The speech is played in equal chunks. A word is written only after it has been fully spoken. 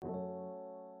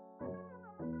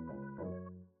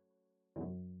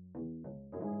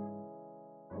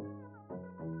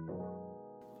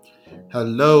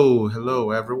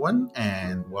Hello everyone,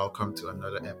 and welcome to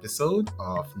another episode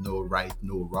of No Right,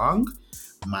 No Wrong.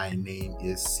 My name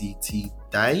is CT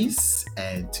Dice,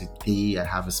 and today I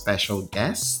have a special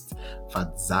guest,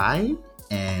 Fadzai,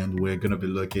 and we're going to be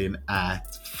looking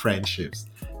at friendships.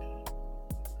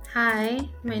 Hi,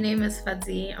 my name is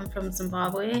Fadzi. I'm from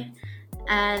Zimbabwe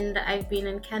and I've been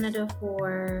in Canada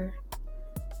for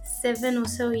 7 or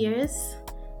so years.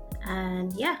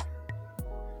 And yeah,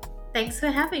 thanks for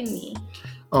having me.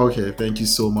 Okay, thank you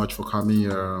so much for coming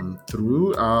through.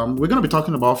 We're going to be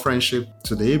talking about friendship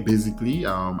today, basically,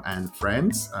 and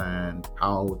friends and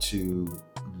how to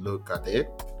look at it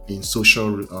in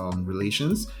social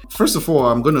relations. First of all,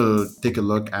 I'm going to take a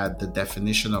look at the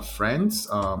definition of friends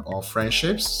or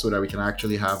friendships so that we can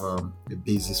actually have a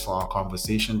basis for our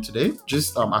conversation today.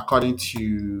 Just according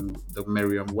to the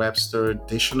Merriam-Webster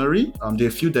dictionary, there are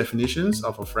a few definitions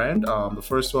of a friend. The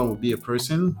first one would be a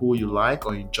person who you like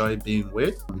or enjoy being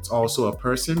with. It's also a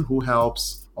person who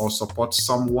helps or supports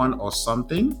someone or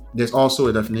something. There's also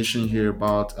a definition here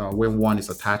about when one is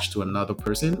attached to another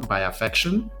person by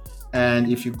affection.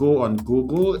 And if you go on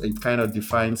Google, it kind of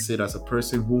defines it as a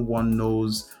person whom one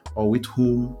knows or with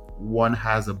whom one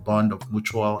has a bond of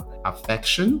mutual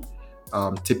affection,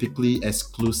 typically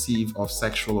exclusive of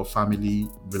sexual or family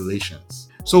relations.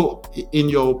 So, in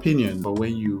your opinion, or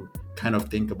when you kind of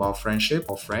think about friendship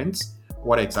or friends,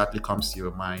 what exactly comes to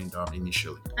your mind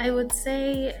initially? I would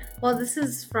say, well, this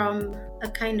is from a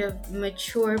kind of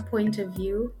mature point of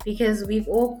view because we've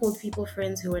all called people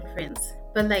friends who weren't friends.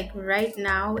 But like right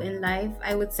now in life,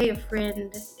 I would say a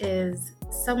friend is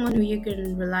someone who you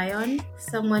can rely on,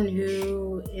 someone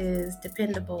who is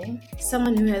dependable,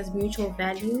 someone who has mutual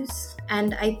values,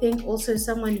 and I think also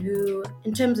someone who,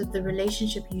 in terms of the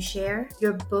relationship you share,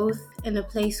 you're both in a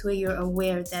place where you're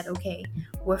aware that, okay,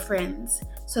 we're friends.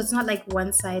 So it's not like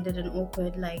one sided and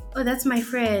awkward, like, oh, that's my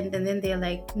friend. And then they're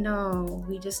like, no,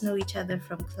 we just know each other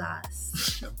from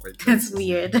class. That's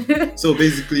weird. So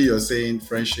basically, you're saying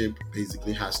friendship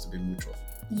basically has to be mutual.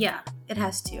 Yeah, it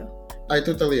has to. I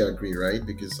totally agree, right?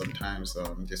 Because sometimes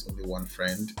there's only one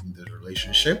friend in the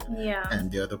relationship, Yeah.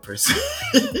 and the other person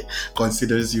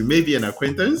considers you maybe an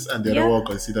acquaintance, and the other one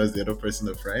considers the other person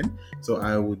a friend. So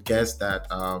I would guess that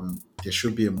there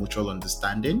should be a mutual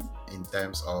understanding in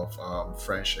terms of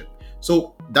friendship.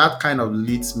 So that kind of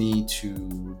leads me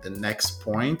to the next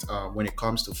point when it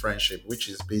comes to friendship, which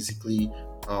is basically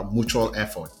mutual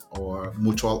effort or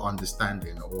mutual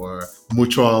understanding or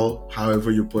mutual,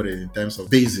 however you put it, in terms of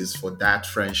basis for that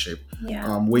friendship.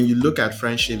 Yeah. When you look at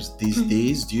friendships these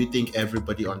days, do you think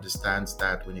everybody understands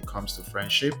that when it comes to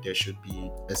friendship, there should be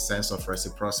a sense of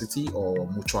reciprocity or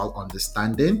mutual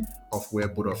understanding of where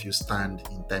both of you stand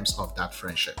in terms of that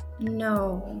friendship?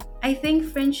 No. I think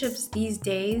friendships these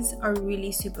days are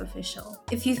really superficial.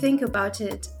 If you think about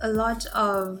it, a lot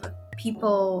of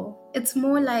people, it's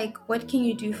more like, what can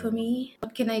you do for me?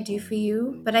 What can I do for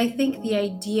you? But I think the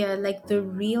idea, like the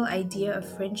real idea of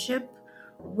friendship,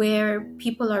 where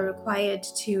people are required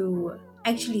to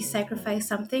actually sacrifice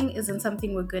something, isn't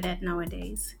something we're good at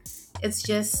nowadays. It's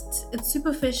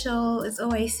superficial. It's,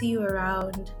 oh, I see you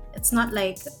around. It's not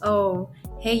like, oh,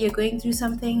 hey, you're going through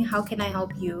something, how can I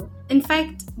help you? In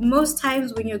fact, most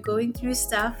times when you're going through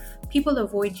stuff, people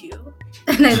avoid you.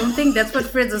 And I don't think that's what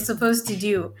friends are supposed to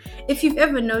do. If you've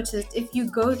ever noticed, if you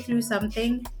go through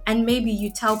something and maybe you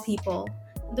tell people,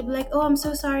 they'll be like, oh, I'm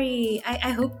so sorry. I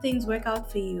hope things work out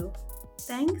for you.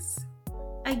 Thanks,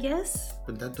 I guess.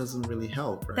 But that doesn't really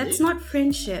help, right? That's not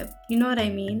friendship. You know what I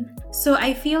mean? So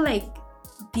I feel like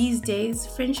these days,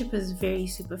 friendship is very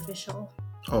superficial.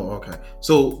 Oh, okay.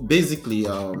 So basically,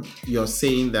 you're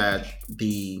saying that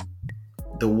the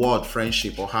word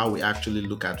friendship or how we actually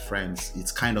look at friends,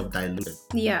 it's kind of diluted.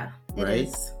 Yeah, it right?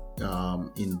 is.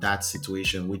 In that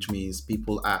situation, which means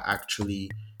people are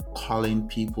actually calling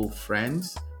people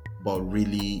friends, but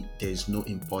really there's no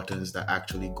importance that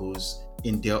actually goes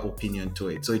in their opinion to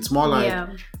it. So it's more like,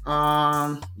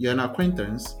 you're an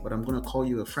acquaintance, but I'm gonna call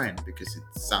you a friend because it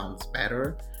sounds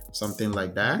better, something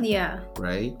like that. Yeah.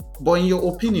 Right. But in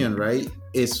your opinion, right,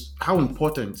 is how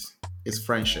important is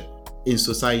friendship in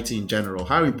society in general?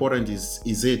 How important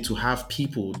is it to have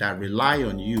people that rely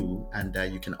on you and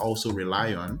that you can also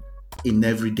rely on in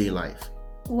everyday life?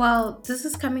 Well, this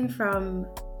is coming from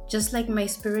just like my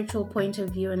spiritual point of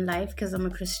view in life because I'm a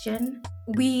Christian.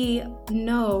 We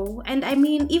know, and I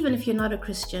mean, even if you're not a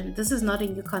Christian, this is not a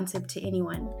new concept to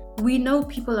anyone. We know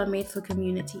people are made for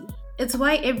community. It's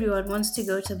why everyone wants to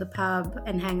go to the pub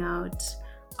and hang out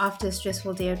after a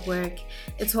stressful day at work.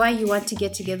 It's why you want to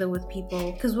get together with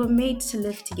people because we're made to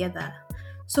live together.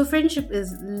 So friendship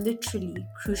is literally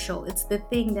crucial. It's the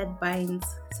thing that binds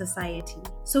society.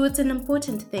 So it's an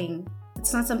important thing.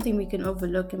 It's not something we can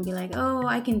overlook and be like, oh,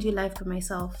 I can do life for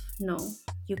myself. No,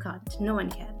 you can't. No one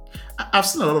can. I've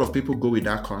seen a lot of people go with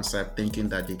that concept, thinking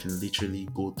that they can literally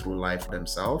go through life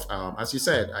themselves. As you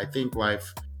said, I think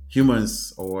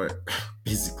humans, or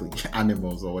basically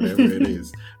animals or whatever it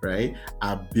is, right,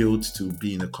 are built to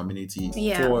be in a community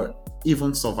for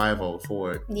even survival.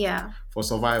 For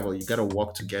survival, you got to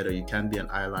work together. You can't be an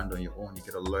island on your own. You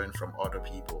got to learn from other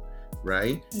people,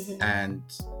 right? And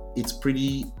it's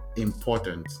pretty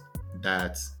important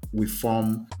that we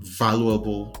form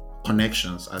valuable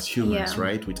connections as humans,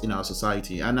 right, within our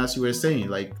society. And as you were saying,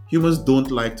 like, humans don't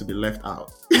like to be left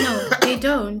out. No, they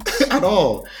don't. At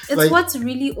all. It's what's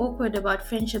really awkward about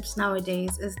friendships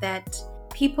nowadays is that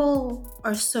people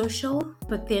are social,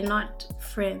 but they're not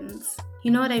friends. You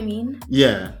know what I mean?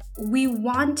 Yeah. We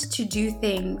want to do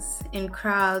things in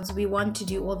crowds. We want to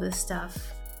do all this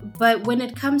stuff. But when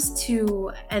it comes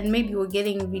to, and maybe we're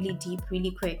getting really deep really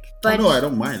quick. But no, I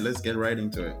don't mind. Let's get right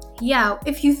into it. Yeah,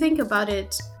 if you think about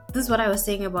it, this is what I was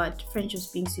saying about friendships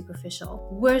being superficial.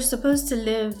 We're supposed to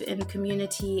live in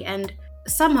community, and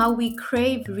somehow we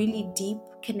crave really deep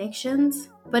connections,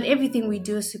 but everything we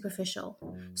do is superficial.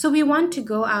 So we want to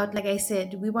go out, like I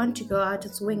said, we want to go out,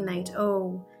 it's wing night.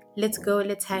 Oh, let's go,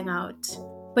 let's hang out.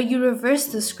 But you reverse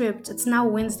the script. It's now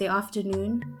Wednesday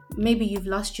afternoon. Maybe you've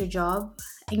lost your job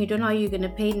and you don't know how you're going to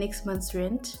pay next month's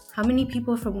rent. How many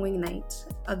people from wing night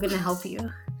are going to help you?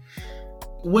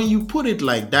 When you put it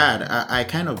like that, I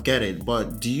kind of get it.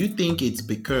 But do you think it's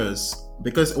because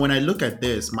when I look at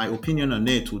this, my opinion on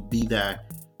it would be that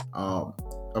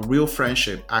a real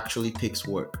friendship actually takes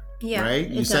work, right?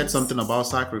 You said something about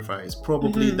sacrifice,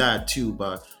 probably that too,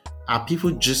 but are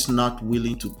people just not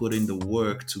willing to put in the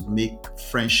work to make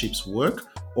friendships work?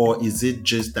 Or is it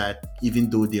just that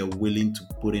even though they're willing to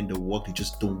put in the work, they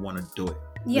just don't want to do it?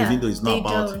 Even though it's not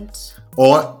about it.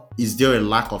 Or is there a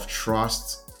lack of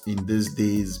trust in these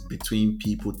days between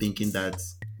people thinking that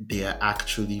they are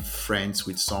actually friends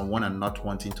with someone and not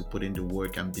wanting to put in the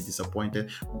work and be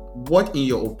disappointed? What, in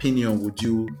your opinion, would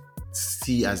you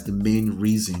see as the main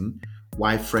reason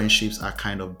why friendships are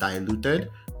kind of diluted,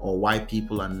 or why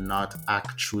people are not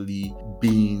actually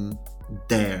being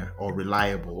there or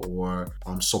reliable or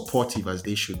supportive as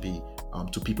they should be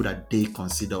to people that they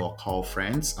consider or call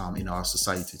friends in our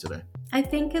society today? I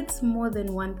think it's more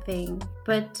than one thing,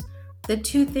 but the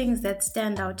two things that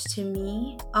stand out to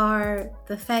me are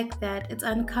the fact that it's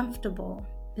uncomfortable.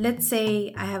 Let's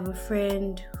say I have a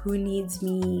friend who needs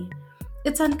me.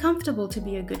 It's uncomfortable to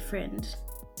be a good friend,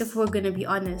 if we're going to be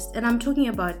honest. And I'm talking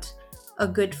about a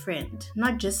good friend,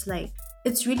 not just like,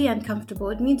 it's really uncomfortable.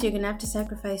 It means you're going to have to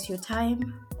sacrifice your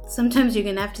time. Sometimes you're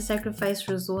going to have to sacrifice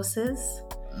resources.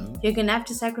 You're going to have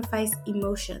to sacrifice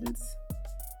emotions.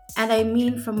 And I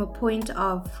mean from a point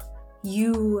of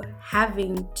you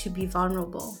having to be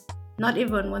vulnerable. Not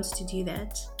everyone wants to do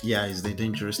that. Yeah, it's the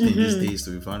dangerous thing these days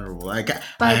to be vulnerable.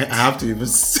 I have to even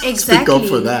speak up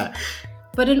for that.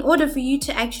 But in order for you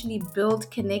to actually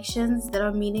build connections that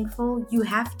are meaningful, you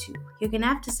have to. You're going to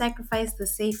have to sacrifice the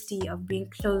safety of being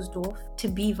closed off to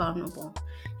be vulnerable.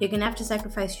 You're going to have to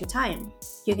sacrifice your time.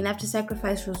 You're going to have to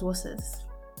sacrifice resources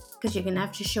because you're going to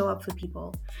have to show up for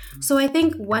people. So I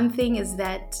think one thing is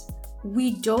that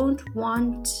we don't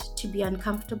want to be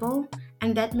uncomfortable,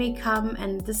 and that may come,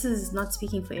 and this is not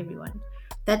speaking for everyone,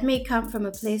 that may come from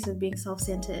a place of being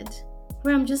self-centered,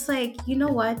 where I'm just like, you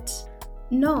know what?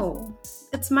 No,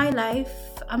 it's my life.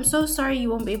 I'm so sorry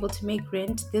you won't be able to make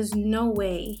rent. There's no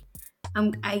way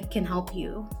I can help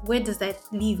you. Where does that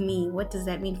leave me? What does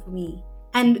that mean for me?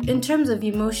 And in terms of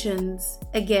emotions,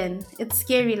 again, it's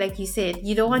scary, like you said.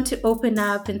 You don't want to open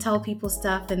up and tell people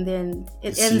stuff, and then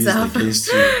it ends up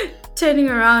turning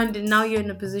around, and now you're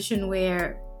in a position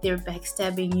where they're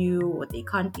backstabbing you or they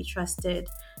can't be trusted.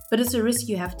 But it's a risk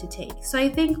you have to take. So I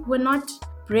think we're not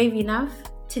brave enough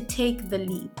to take the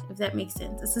lead, if that makes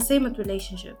sense. It's the same with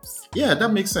relationships. Yeah,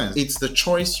 that makes sense. It's the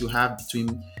choice you have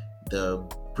between the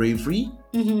bravery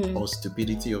or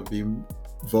stupidity of being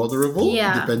vulnerable,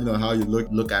 depending on how you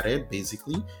look at it,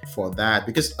 basically, for that.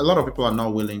 Because a lot of people are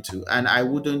not willing to, and I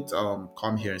wouldn't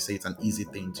come here and say it's an easy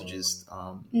thing to just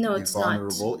be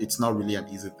vulnerable. It's not really an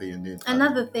easy thing.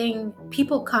 Another thing,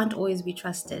 people can't always be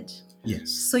trusted.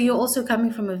 Yes. So you're also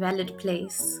coming from a valid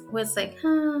place where it's like,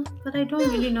 but I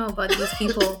don't really know about these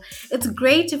people. It's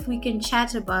great if we can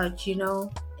chat about,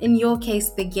 in your case,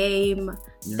 the game.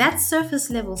 That's surface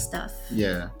level stuff.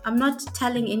 Yeah. I'm not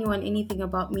telling anyone anything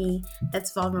about me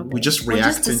that's vulnerable. We're just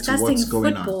reacting to what's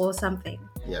going on. Football or something.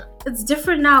 Yeah. It's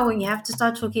different now when you have to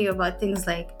start talking about things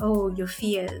like, oh, your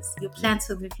fears, your plans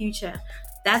for the future.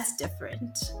 That's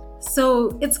different.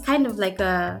 So it's kind of like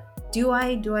a do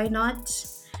I not?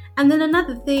 And then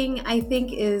another thing I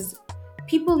think is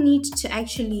people need to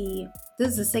actually, this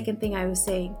is the second thing I was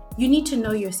saying, you need to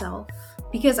know yourself.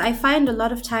 Because I find a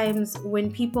lot of times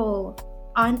when people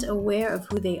aren't aware of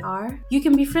who they are, you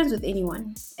can be friends with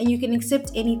anyone and you can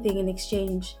accept anything in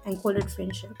exchange and call it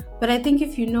friendship. But I think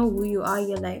if you know who you are,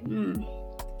 you're like,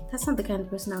 that's not the kind of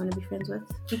person I want to be friends with.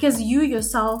 Because you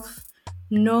yourself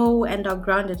know and are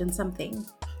grounded in something.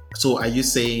 So are you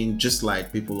saying, just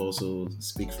like people also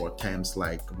speak for terms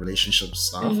like relationship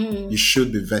stuff, you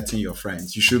should be vetting your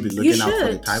friends. You should be looking out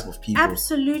for the type of people.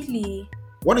 Absolutely.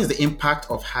 What is the impact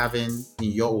of having,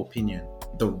 in your opinion,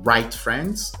 the right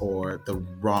friends or the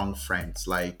wrong friends?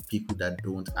 Like people that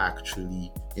don't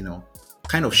actually,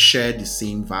 kind of share the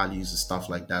same values and stuff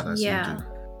like that as you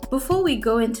do. Before we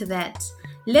go into that,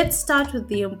 let's start with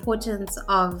the importance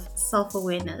of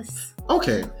self-awareness.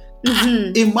 Okay.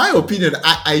 In my opinion,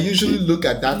 I usually look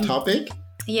at that topic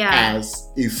as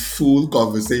a full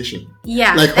conversation.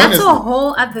 Yeah, like, that's honestly, a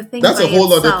whole other thing. That's a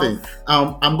whole other thing.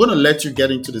 I'm going to let you get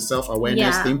into the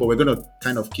self-awareness thing, but we're going to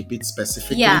kind of keep it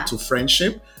specifically to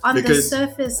friendship. On the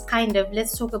surface, kind of,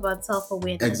 let's talk about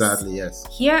self-awareness. Exactly, yes.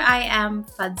 Here I am,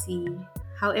 Fadzi,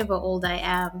 however old I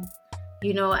am.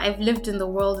 I've lived in the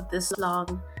world this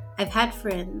long. I've had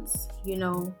friends,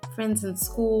 friends in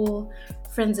school,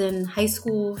 friends in high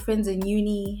school, friends in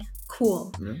uni.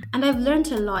 Cool. And I've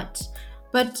learned a lot.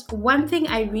 But one thing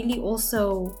I really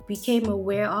also became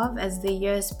aware of as the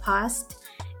years passed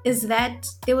is that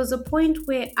there was a point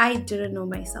where I didn't know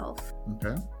myself.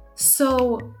 Okay.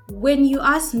 So when you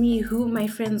ask me who my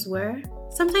friends were,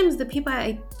 sometimes the people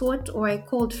I thought or I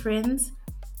called friends,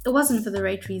 it wasn't for the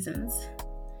right reasons.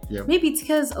 Yep. Maybe it's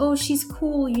because, oh, she's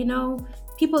cool,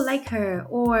 people like her,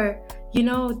 or,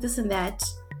 this and that.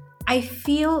 I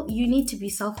feel you need to be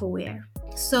self-aware.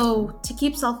 So to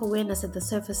keep self-awareness at the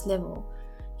surface level,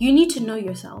 you need to know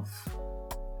yourself.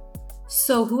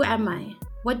 So who am I?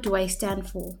 What do I stand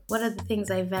for? What are the things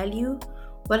I value?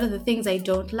 What are the things I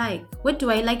don't like? What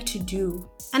do I like to do?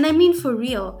 And I mean for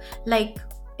real, like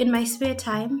in my spare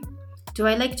time, do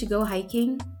I like to go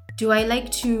hiking? Do I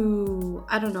like to,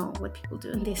 I don't know what people do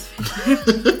in their spare time.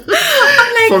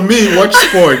 For me, watch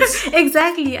sports.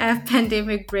 Exactly, I have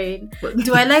pandemic brain.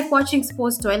 Do I like watching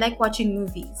sports? Do I like watching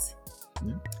movies?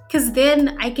 Because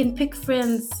then I can pick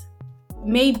friends.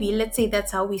 Maybe, let's say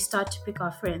that's how we start to pick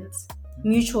our friends.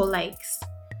 Mutual likes.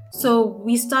 So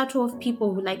we start off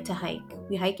people who like to hike.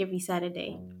 We hike every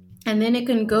Saturday. And then it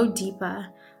can go deeper.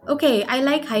 Okay, I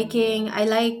like hiking. I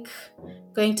like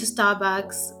going to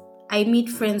Starbucks. I meet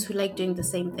friends who like doing the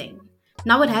same thing.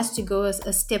 Now it has to go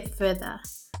a step further.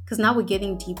 Because now we're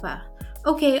getting deeper.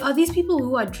 Okay, are these people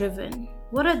who are driven?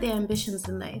 What are their ambitions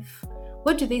in life?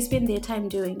 What do they spend their time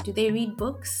doing? Do they read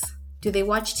books? Do they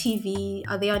watch TV?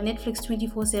 Are they on Netflix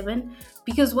 24/7?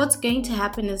 Because what's going to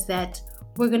happen is that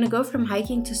we're going to go from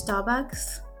hiking to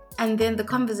Starbucks, and then the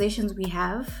conversations we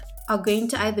have are going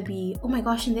to either be, oh my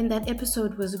gosh, and then that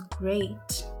episode was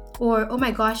great. Or, oh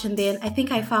my gosh, and then I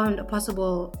think I found a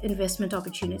possible investment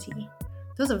opportunity.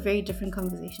 Those are very different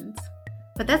conversations.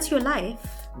 But that's your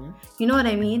life. You know what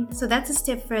I mean? So that's a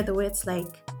step further where it's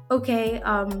like, okay,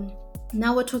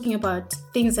 now we're talking about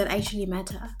things that actually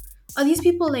matter. Are these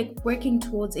people like working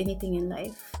towards anything in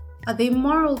life? Are they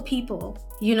moral people?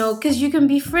 Because you can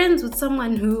be friends with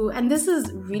someone who, and this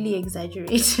is really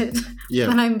exaggerated,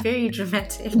 but I'm very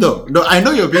dramatic. No, I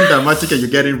know you're being dramatic and you're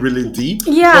getting really deep.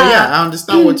 Yeah. But yeah, I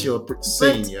understand what you're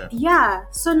saying. Yeah.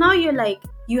 So now you're like,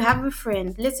 you have a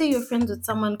friend. Let's say you're friends with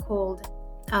someone called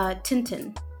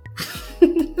Tintin.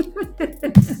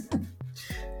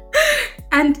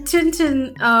 And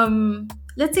Tintin,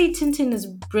 let's say Tintin is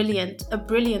a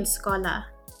brilliant scholar.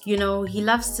 He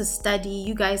loves to study.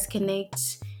 You guys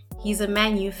connect. He's a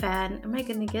Man U fan. Am I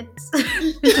going to get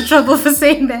into trouble for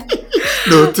saying that?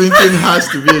 No, Tintin has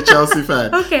to be a Chelsea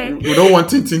fan. Okay. We don't want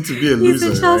Tintin to be a loser.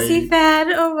 He's a Chelsea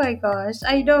fan. Oh my gosh.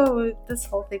 I know this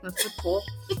whole thing with football.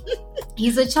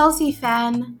 He's a Chelsea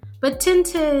fan. But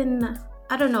Tintin,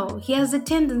 I don't know. He has a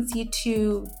tendency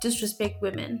to disrespect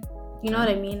women. You know what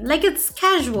I mean? Like it's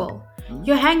casual.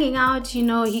 You're hanging out,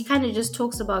 he kind of just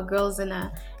talks about girls in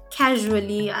a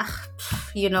casually,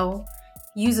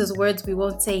 uses words we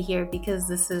won't say here because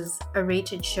this is a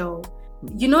rated show.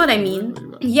 You know what I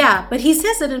mean? Yeah, but he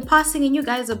says it in passing and you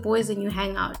guys are boys and you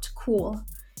hang out. Cool.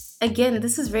 Again,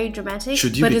 this is very dramatic,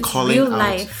 but it's real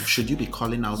life. Should you be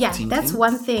calling out Yeah, Tintin? That's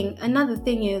one thing. Another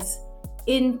thing is,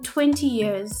 in 20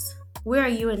 years, where are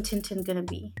you and Tintin going to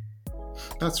be?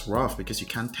 That's rough because you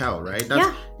can't tell, right?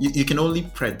 Yeah. You can only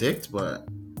predict, but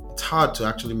it's hard to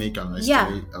actually make an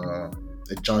estimate,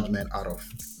 a judgment out of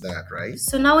that, right?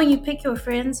 So now when you pick your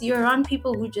friends, you're around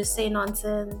people who just say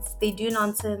nonsense, they do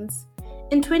nonsense.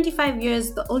 In 25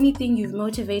 years, the only thing you've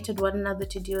motivated one another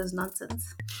to do is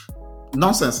nonsense.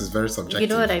 Nonsense is very subjective. You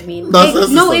know what I mean?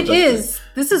 No, it is.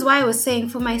 This is why I was saying,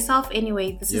 for myself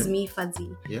anyway, this is me,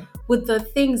 Fuzzy. Yeah. With the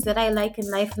things that I like in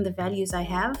life and the values I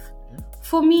have,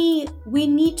 for me, we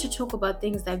need to talk about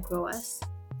things that grow us.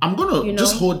 I'm going to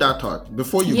just hold that thought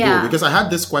before you go, because I had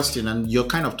this question and you're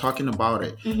kind of talking about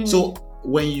it. Mm-hmm. So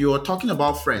when you're talking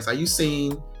about friends, are you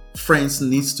saying friends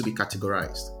needs to be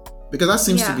categorized? Because that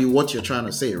seems to be what you're trying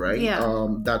to say, right? Yeah.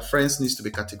 That friends needs to be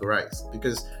categorized.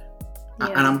 Because,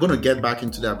 and I'm going to get back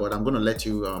into that, but I'm going to let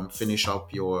you finish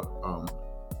up your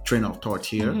train of thought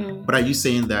here. Mm-hmm. But are you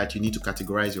saying that you need to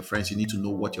categorize your friends? You need to know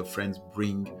what your friends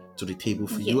bring to the table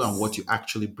for you and what you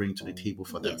actually bring to the table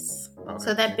for them? Yes. Okay.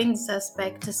 So that brings us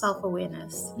back to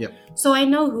self-awareness. Yep. So I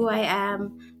know who I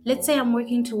am. Let's say I'm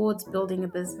working towards building a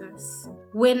business.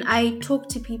 When I talk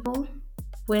to people,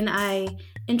 when I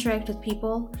interact with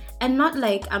people, and not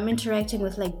like I'm interacting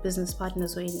with like business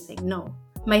partners or anything. No.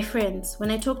 My friends.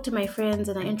 When I talk to my friends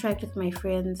and I interact with my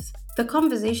friends, the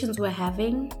conversations we're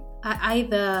having are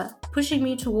either pushing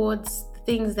me towards the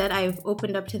things that I've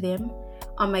opened up to them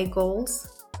on my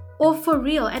goals, or for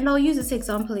real, and I'll use this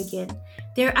example again,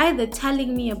 they're either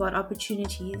telling me about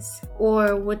opportunities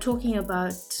or we're talking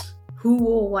about who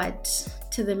wore what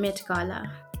to the Met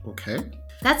Gala. Okay.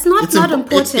 That's not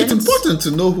important. It's important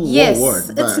to know who wore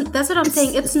what. That's what I'm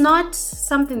saying. It's not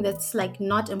something that's like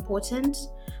not important.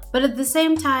 But at the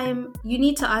same time, you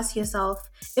need to ask yourself,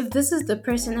 if this is the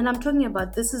person, and I'm talking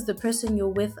about this is the person you're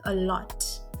with a lot,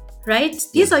 right?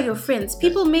 These are your friends.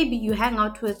 People maybe you hang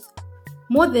out with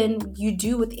more than you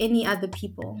do with any other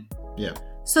people. Yeah.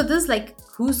 So there's like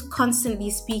who's constantly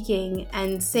speaking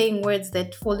and saying words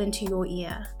that fall into your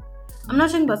ear. I'm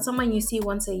not talking about someone you see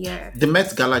once a year. The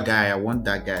Met Gala guy, I want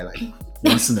that guy like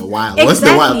once in a while. Exactly. Once in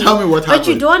a while. Tell me what happened.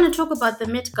 But you don't want to talk about the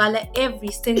Met Gala every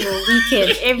single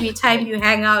weekend. Every time you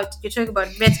hang out, you talk about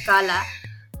Met Gala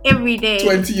every day.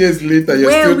 20 years later,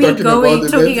 you're still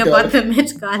talking about the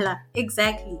Met Gala.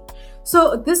 Exactly.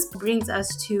 So this brings us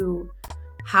to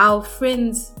how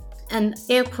friends, and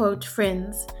air quote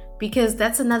friends, because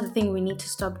that's another thing we need to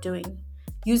stop doing.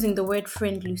 Using the word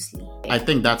friend loosely. I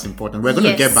think that's important. We're going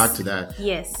to get back to that.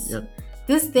 Yes. Yep.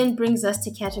 This then brings us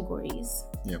to categories.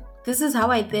 Yep. This is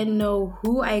how I then know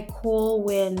who I call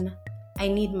when I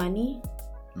need money,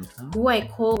 who I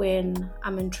call when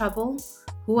I'm in trouble,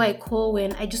 who I call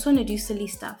when I just want to do silly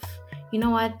stuff. You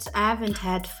know what? I haven't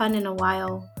had fun in a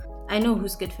while. I know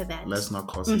who's good for that. Let's not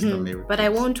cause system miracles. But I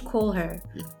won't call her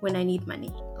when I need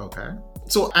money. Okay.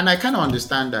 So, and I kind of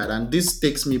understand that. And this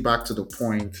takes me back to the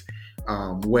point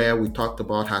where we talked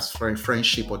about has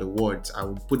friendship, or the words, I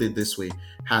would put it this way,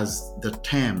 has the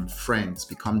term friends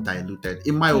become diluted?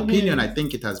 In my opinion, I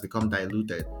think it has become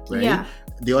diluted, right? Yeah.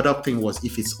 The other thing was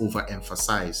if it's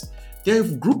overemphasized. There are a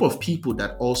group of people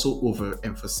that also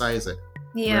overemphasize it.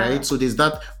 Yeah. Right. So there's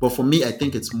that, but for me, I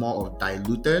think it's more of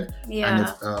diluted, and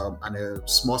a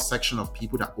small section of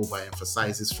people that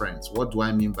overemphasizes friends. What do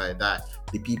I mean by that?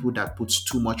 The people that puts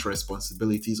too much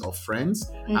responsibilities of friends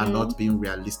and not being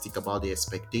realistic about the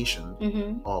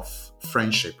expectation of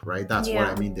friendship. Right. That's what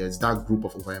I mean. There's that group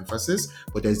of overemphasis,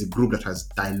 but there's the group that has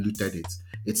diluted it.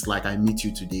 It's like I meet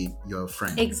you today, you're a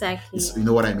friend. Exactly. You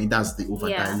know what I mean? That's the over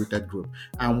diluted group.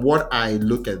 And what I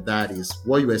look at that is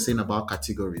what you were saying about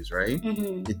categories, right?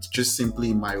 It's just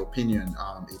simply, in my opinion,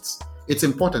 it's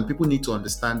important. People need to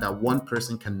understand that one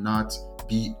person cannot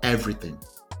be everything.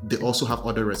 They also have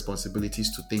other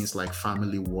responsibilities to things like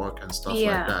family, work, and stuff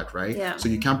like that, right? Yeah. So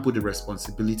you can't put the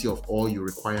responsibility of all you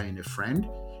require in a friend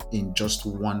in just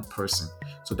one person.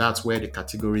 So that's where the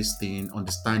categories thing,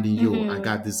 understanding, I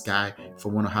got this guy, if I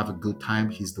want to have a good time,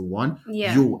 he's the one.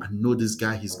 I know this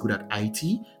guy, he's good at IT.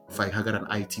 If I got an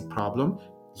IT problem,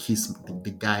 he's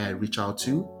the guy I reach out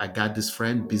to. I got this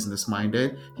friend, business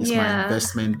minded. He's my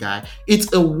investment guy.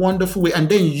 It's a wonderful way. And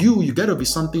then you gotta be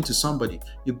something to somebody.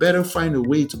 You better find a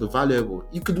way to be valuable.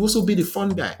 You could also be the fun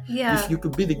guy. If you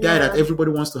could be the guy that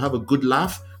everybody wants to have a good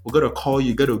laugh, we're gonna call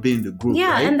you, gotta be in the group.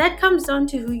 Right? And that comes down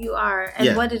to who you are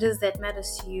and what it is that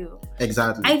matters to you.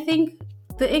 Exactly. I think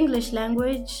the English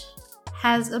language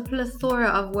has a plethora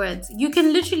of words. You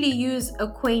can literally use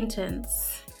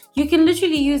acquaintance. You can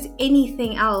literally use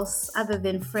anything else other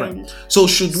than friend. So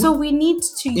we need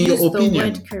to use the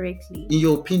word correctly. In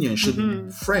your opinion,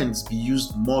 should friends be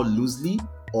used more loosely,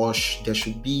 or there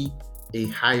should be a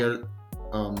higher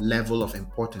level of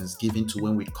importance given to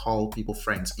when we call people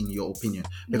friends, in your opinion?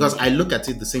 Because I look at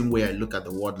it the same way I look at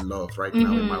the word love right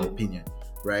now, in my opinion,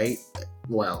 right?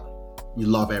 Well, you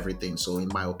love everything, so in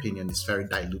my opinion, it's very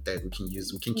diluted. We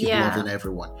can keep loving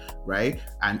everyone, right?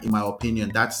 And in my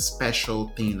opinion, that special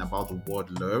thing about the word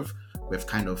love, we've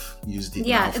kind of used it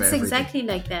now for it's everything. exactly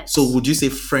like that. So would you say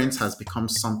friends has become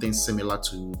something similar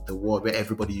to the word where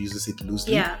everybody uses it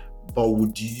loosely? Yeah. But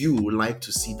would you like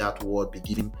to see that word be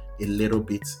given a little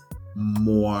bit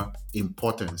more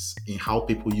importance in how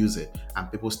people use it, and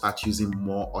people start using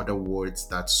more other words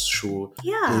that show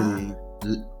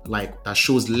that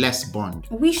shows less bond?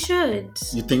 We should.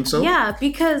 You think so? Yeah,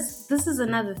 because this is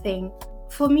another thing.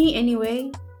 For me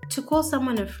anyway, to call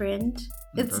someone a friend,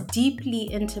 it's deeply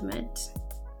intimate.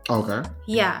 Okay.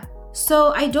 Yeah.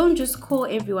 So I don't just call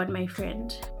everyone my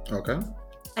friend. Okay.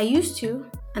 I used to,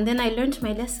 and then I learned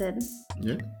my lesson.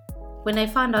 Yeah. When I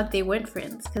found out they weren't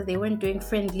friends because they weren't doing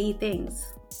friendly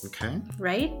things. Okay.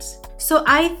 Right? So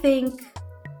I think,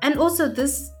 and also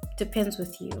this depends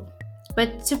with you,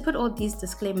 but to put all these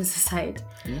disclaimers aside,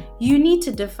 you need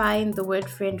to define the word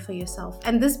friend for yourself.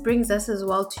 And this brings us as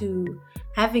well to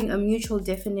having a mutual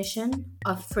definition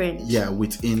of friend. Yeah,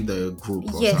 within the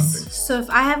group or yes. something. So if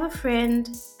I have a friend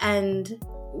and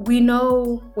we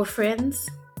know we're friends,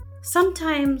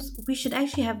 sometimes we should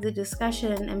actually have the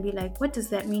discussion and be like, what does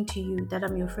that mean to you that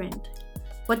I'm your friend?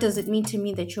 What does it mean to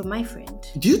me that you're my friend?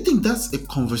 Do you think that's a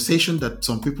conversation that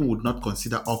some people would not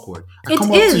consider awkward? I It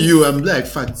come is. up to you, I'm like,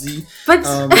 Fadzi, But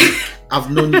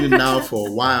I've known you now for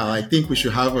a while. I think we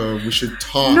should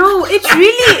talk. no, it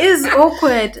really is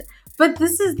awkward. But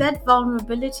this is that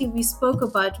vulnerability we spoke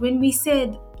about when we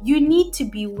said you need to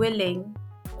be willing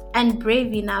and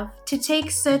brave enough to take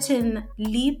certain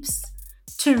leaps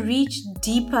to reach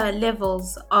deeper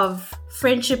levels of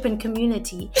friendship and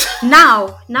community.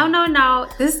 Now,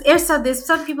 there's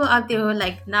some people out there who are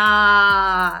like,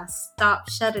 nah, stop,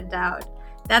 shut it down.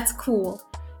 That's cool.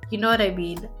 You know what I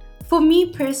mean? For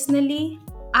me personally,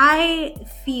 I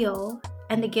feel,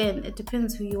 and again, it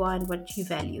depends who you are and what you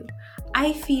value,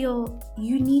 I feel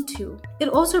you need to. It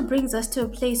also brings us to a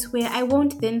place where I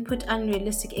won't then put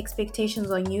unrealistic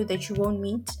expectations on you that you won't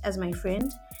meet as my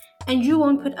friend. And you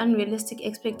won't put unrealistic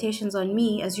expectations on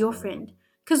me as your friend.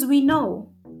 Because we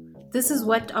know this is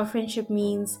what our friendship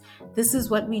means. This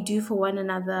is what we do for one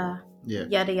another. Yeah.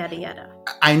 Yada, yada, yada.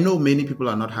 I know many people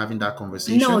are not having that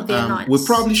conversation. No, they're not. We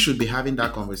probably should be having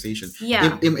that conversation.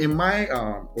 Yeah. In my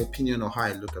opinion, or how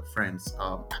I look at friends,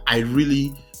 I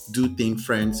really do think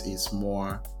friends is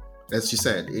more, as you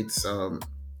said, it's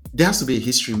there has to be a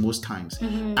history most times.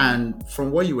 Mm-hmm. And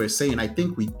from what you were saying, I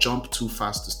think we jump too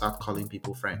fast to start calling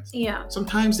people friends. Yeah.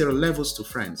 Sometimes there are levels to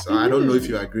friends. I don't know if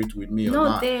you agreed with me or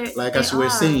not. Like as you were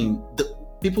saying,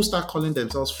 people start calling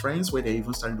themselves friends where they're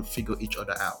even starting to figure each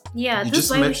other out. Yeah, this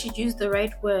is why we should use the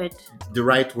right word. The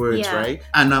right words, right?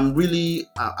 And I'm really,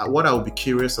 what I would be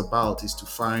curious about is to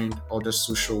find other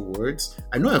social words.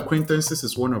 I know acquaintances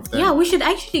is one of them. Yeah, we should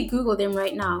actually Google them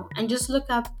right now and just look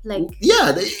up like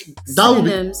that would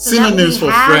be synonyms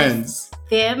for friends.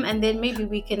 Them, and then maybe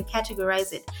we can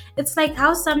categorize it. It's like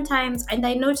how sometimes, and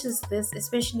I noticed this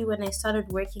especially when I started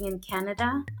working in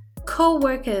Canada,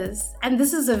 co-workers, and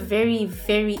this is a very,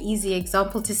 very easy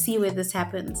example to see where this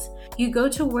happens. You go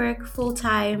to work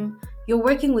full-time, you're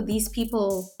working with these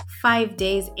people 5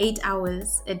 days, 8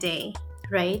 hours a day,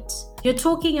 right? You're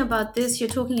talking about this, you're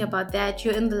talking about that,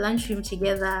 you're in the lunchroom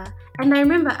together. And I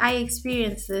remember I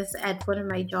experienced this at one of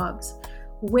my jobs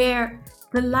where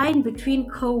the line between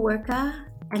co-worker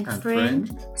and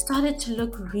friend started to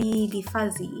look really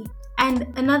fuzzy.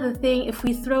 And another thing, if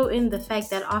we throw in the fact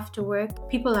that after work,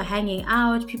 people are hanging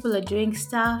out, people are doing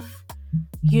stuff,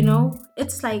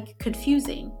 it's like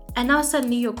confusing. And now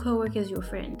suddenly your coworker is your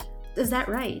friend. Is that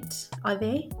right? Are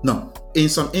they? No. In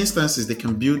some instances, they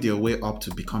can build their way up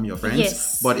to become your friends.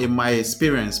 Yes. But in my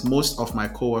experience, most of my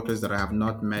coworkers that I have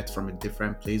not met from a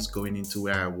different place going into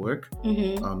where I work,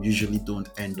 usually don't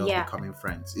end up becoming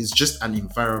friends. It's just an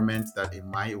environment that, in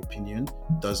my opinion,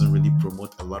 doesn't really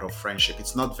promote a lot of friendship.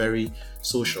 It's not very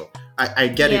social. I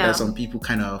get it that some people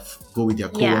kind of go with their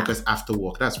coworkers after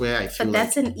work. That's where I feel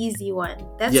that's an easy one.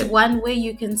 That's one where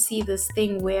you can see this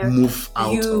thing where move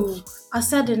out you are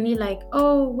suddenly like,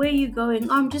 oh, where are you going?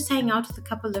 Oh, I'm just hanging out with a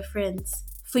couple of friends.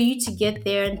 For you to get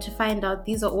there and to find out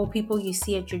these are all people you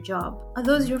see at your job. Are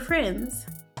those your friends?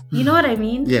 You know what I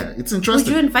mean? Yeah, it's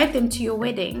interesting. Would you invite them to your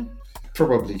wedding?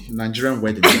 Probably. Nigerian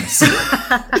wedding.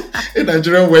 In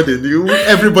Nigerian wedding,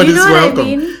 everybody's welcome.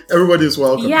 I mean? Everybody's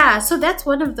welcome. Yeah, so that's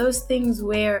one of those things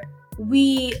where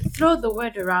we throw the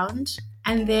word around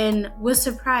and then we're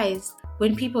surprised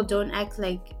when people don't act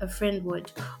like a friend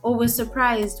would, or we're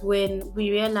surprised when we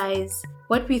realize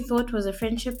what we thought was a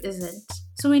friendship isn't.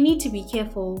 So we need to be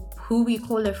careful who we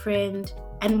call a friend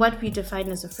and what we define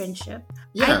as a friendship.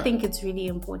 Yeah. I think it's really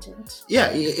important. Yeah,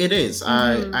 it is.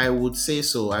 I would say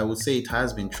so. I would say it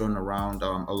has been thrown around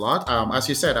a lot. As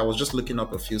you said, I was just looking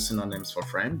up a few synonyms for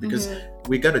friend because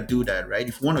we got to do that, right?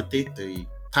 If we want to take the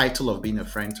title of being a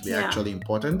friend to be actually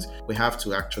important, we have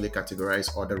to actually categorize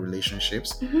other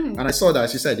relationships. And I saw that,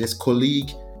 as you said, there's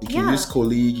colleague. You can use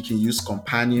colleague. You can use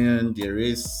companion. There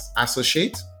is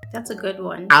associate. That's a good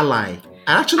one. Ally.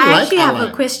 I actually have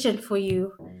a question for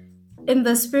you. In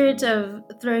the spirit of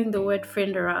throwing the word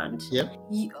friend around,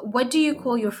 what do you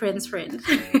call your friend's friend?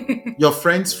 Your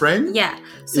friend's friend? Yeah.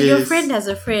 So your friend has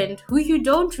a friend who you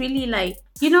don't really like.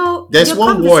 You know, there's your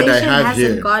one word I have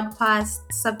hasn't here. gone past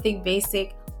something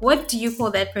basic. What do you call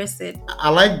that person? I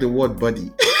like the word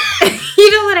buddy.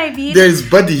 You know what I mean? There's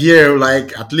buddy here,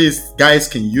 like at least guys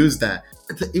can use that.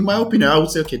 In my opinion, I would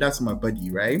say, okay, that's my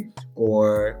buddy, right?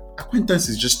 Or acquaintance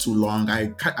is just too long.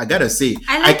 I gotta say,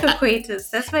 I like acquaintance.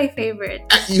 That's my favorite.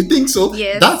 You think so?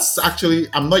 Yes. That's actually,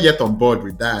 I'm not yet on board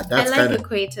with that. That's I like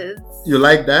acquaintance. You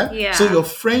like that? Yeah. So your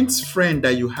friend's friend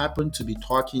that you happen to be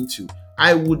talking to,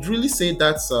 I would really say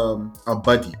that's a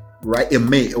buddy, right? A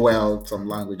mate. Well, some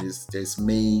languages there's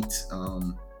mate,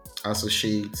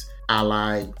 associate,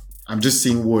 ally. I'm just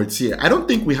seeing words here. I don't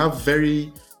think we have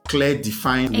very clear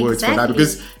defined words for that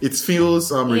because it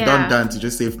feels redundant to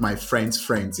just say my friend's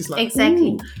friends. It's like,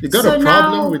 exactly. You got a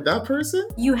problem with that person?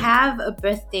 You have a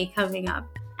birthday coming up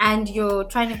and you're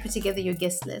trying to put together your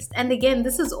guest list. And again,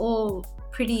 this is all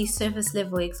pretty surface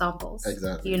level examples.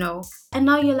 Exactly. You know. And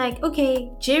now you're like,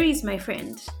 okay, Jerry's my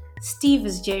friend. Steve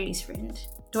is Jerry's friend.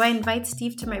 Do I invite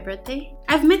Steve to my birthday?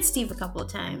 I've met Steve a couple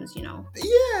of times, you know.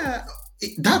 Yeah.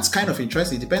 That's kind of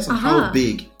interesting. It depends on how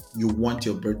big you want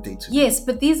your birthday to be. Yes,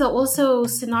 but these are also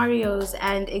scenarios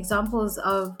and examples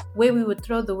of where we would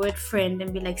throw the word friend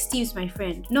and be like, Steve's my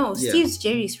friend. No, Steve's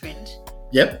Jerry's friend.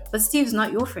 Yep. But Steve's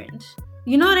not your friend.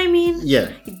 You know what I mean?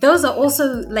 Yeah. Those are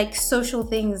also like social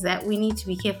things that we need to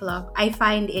be careful of. I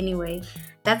find anyway.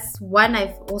 That's one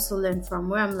I've also learned from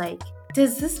where I'm like,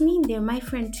 does this mean they're my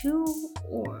friend too?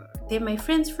 Or they're my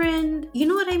friend's friend? You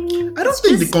know what I mean? I don't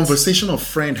think the conversation of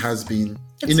friend has been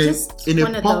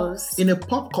in a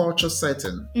pop culture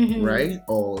setting, right?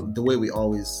 Or the way we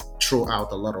always throw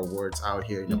out a lot of words out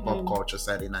here in a pop culture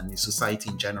setting and in society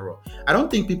in general. I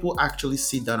don't think people actually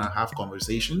sit down and have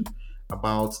conversation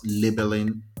about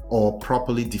labeling or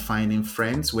properly defining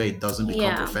friends where it doesn't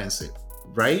become offensive.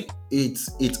 Right? It's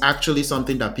actually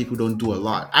something that people don't do a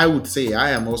lot. I would say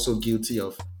I am also guilty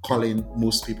of calling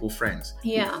most people friends.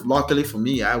 Yeah. Luckily for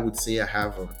me, I would say I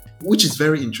have, which is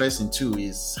very interesting too,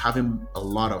 is having a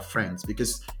lot of friends,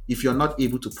 because if you're not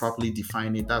able to properly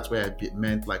define it, that's where I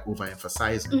meant like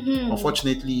overemphasizing.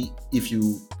 Unfortunately, if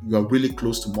you're really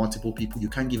close to multiple people, you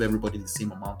can't give everybody the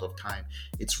same amount of time.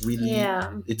 It's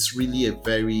really a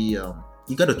very,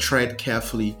 you got to tread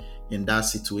carefully in that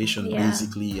situation,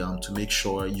 basically, to make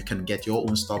sure you can get your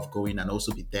own stuff going and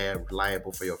also be there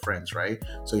reliable for your friends, right?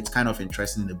 So it's kind of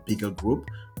interesting in a bigger group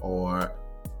or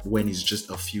when it's just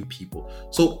a few people.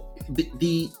 So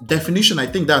the definition, I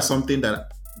think that's something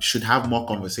that should have more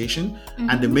conversation.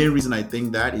 And the main reason I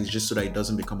think that is just so that it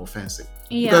doesn't become offensive.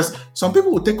 Because some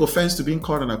people will take offense to being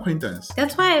called an acquaintance.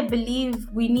 That's why I believe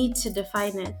we need to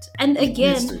define it. And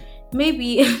again,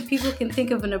 maybe people can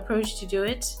think of an approach to do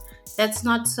it that's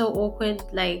not so awkward,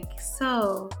 like,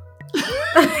 so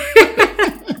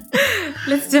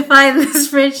let's define this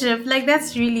friendship. Like,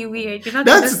 that's really weird. You're not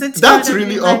that's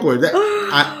really awkward.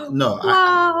 I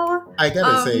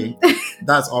gotta say,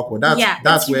 that's awkward.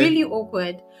 That's where... really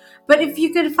awkward. But if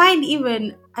you can find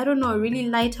even, I don't know, a really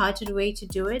light-hearted way to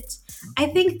do it, I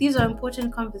think these are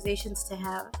important conversations to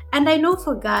have. And I know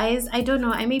for guys, I don't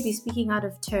know, I may be speaking out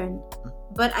of turn,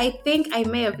 but I think I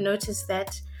may have noticed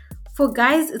that for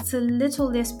guys, it's a little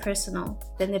less personal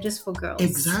than it is for girls.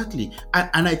 Exactly.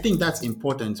 And I think that's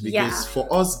important because for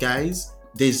us guys,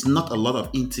 there's not a lot of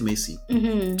intimacy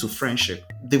to friendship.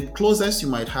 The closest you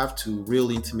might have to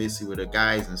real intimacy with the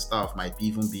guys and stuff might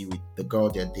even be with the girl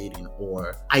they're dating.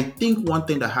 Or I think one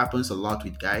thing that happens a lot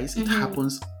with guys, it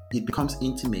becomes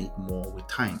intimate more with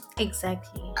time.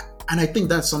 Exactly. And I think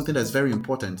that's something that's very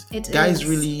important. Guys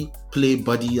really play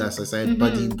buddy, as I said,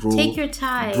 buddy, bro. Take your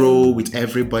time. Bro with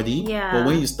everybody. Yeah. But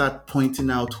when you start pointing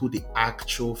out who the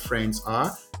actual friends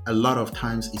are, a lot of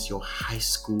times it's your high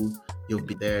school, You've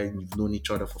been there, you've known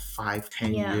each other for 5,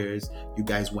 10 years. You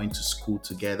guys went to school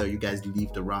together. You guys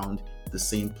lived around the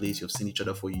same place. You've seen each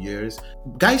other for years.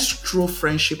 Guys throw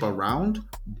friendship around,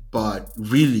 but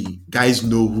really, guys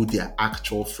know who their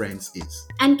actual friends is.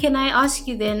 And can I ask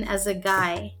you then, as a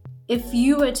guy, if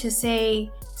you were to say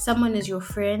someone is your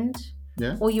friend,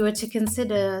 or you were to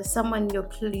consider someone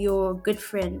your good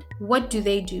friend, what do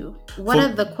they do? What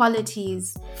are the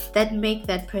qualities that make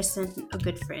that person a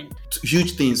good friend?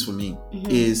 Huge things for me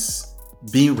is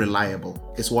being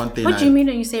reliable. It's one thing. What do you mean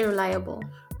when you say reliable?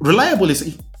 Reliable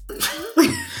is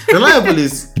reliable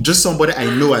is just somebody I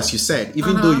know, as you said.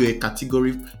 Even though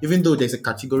there's a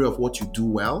category of what you do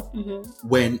well,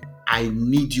 when I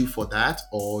need you for that,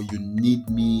 or you need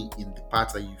me in the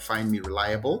part that you find me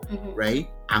reliable, right?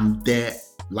 I'm there.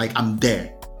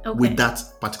 With that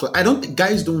particular. I don't think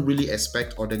guys don't really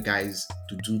expect other guys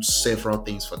to do several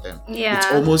things for them. Yeah. It's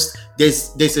almost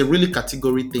there's a really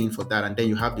category thing for that, and then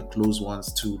you have the close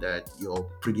ones too that you're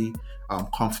pretty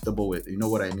comfortable with. You know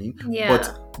what I mean? Yeah.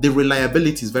 But the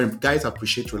reliability is guys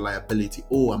appreciate reliability.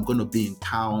 Oh, I'm gonna be in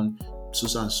town,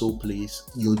 so and so place.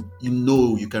 You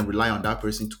know you can rely on that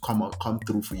person to come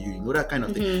through for you. You know, that kind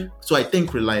of thing. So I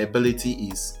think reliability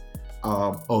is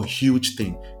a huge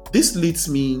thing. This leads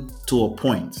me to a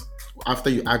point. After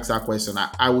you ask that question,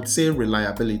 I would say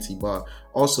reliability, but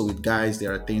also with guys,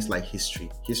 there are things like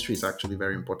history. History is actually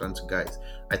very important to guys.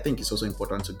 I think it's also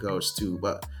important to girls too,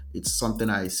 but it's something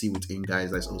I see within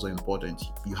guys that's also important.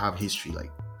 You have history,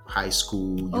 like high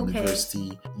school,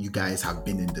 university. You guys have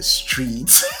been in the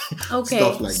streets.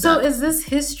 Stuff like so that. Is this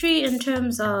history in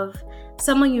terms of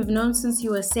someone you've known since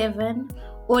you were 7,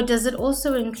 or does it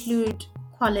also include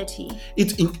quality?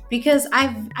 Because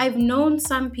I've known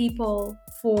some people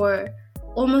for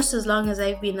almost as long as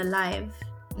I've been alive.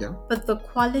 Yeah. But the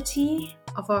quality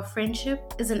of our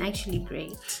friendship isn't actually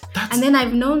great. And then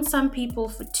I've known some people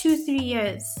for 2-3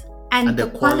 years, and the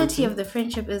quality of the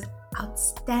friendship is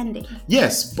outstanding.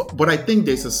 Yes, but I think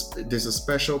there's a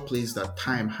special place that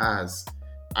time has.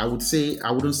 I would say,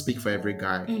 I wouldn't speak for every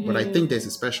guy, but I think there's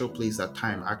a special place that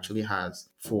time actually has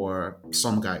for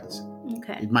some guys.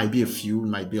 Okay. It might be a few, it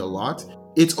might be a lot.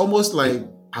 It's almost like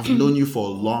I've known you for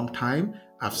a long time.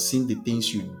 I've seen the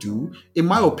things you do. In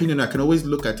my opinion, I can always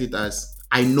look at it as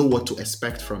I know what to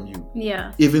expect from you.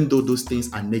 Yeah. Even though those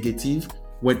things are negative,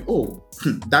 when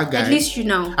that guy. At least you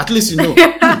know.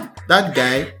 That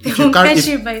guy, if you catch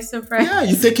you by surprise. Yeah,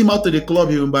 you take him out to the club,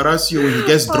 he'll embarrass you when he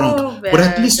gets drunk. But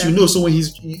at least you know. So when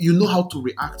you know how to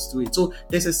react to it. So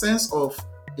there's a sense of,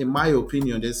 in my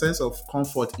opinion, there's a sense of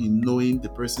comfort in knowing the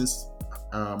person's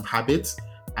habits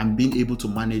and being able to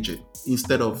manage it,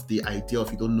 instead of the idea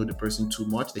of you don't know the person too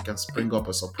much, they can spring up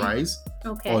a surprise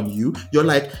on you. You're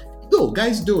like, no,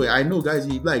 guys do it. I know guys,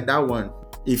 he like that one.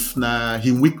 If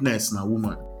he witness na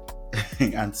woman.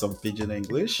 And some pidgin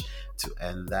English to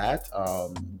end that.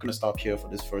 I'm gonna stop here for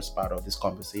this first part of this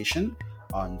conversation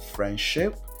on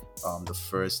friendship. The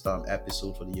first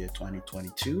episode for the year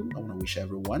 2022. I want to wish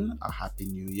everyone a happy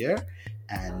new year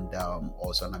and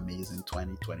also an amazing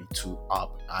 2022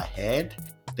 up ahead.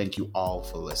 Thank you all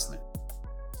for listening.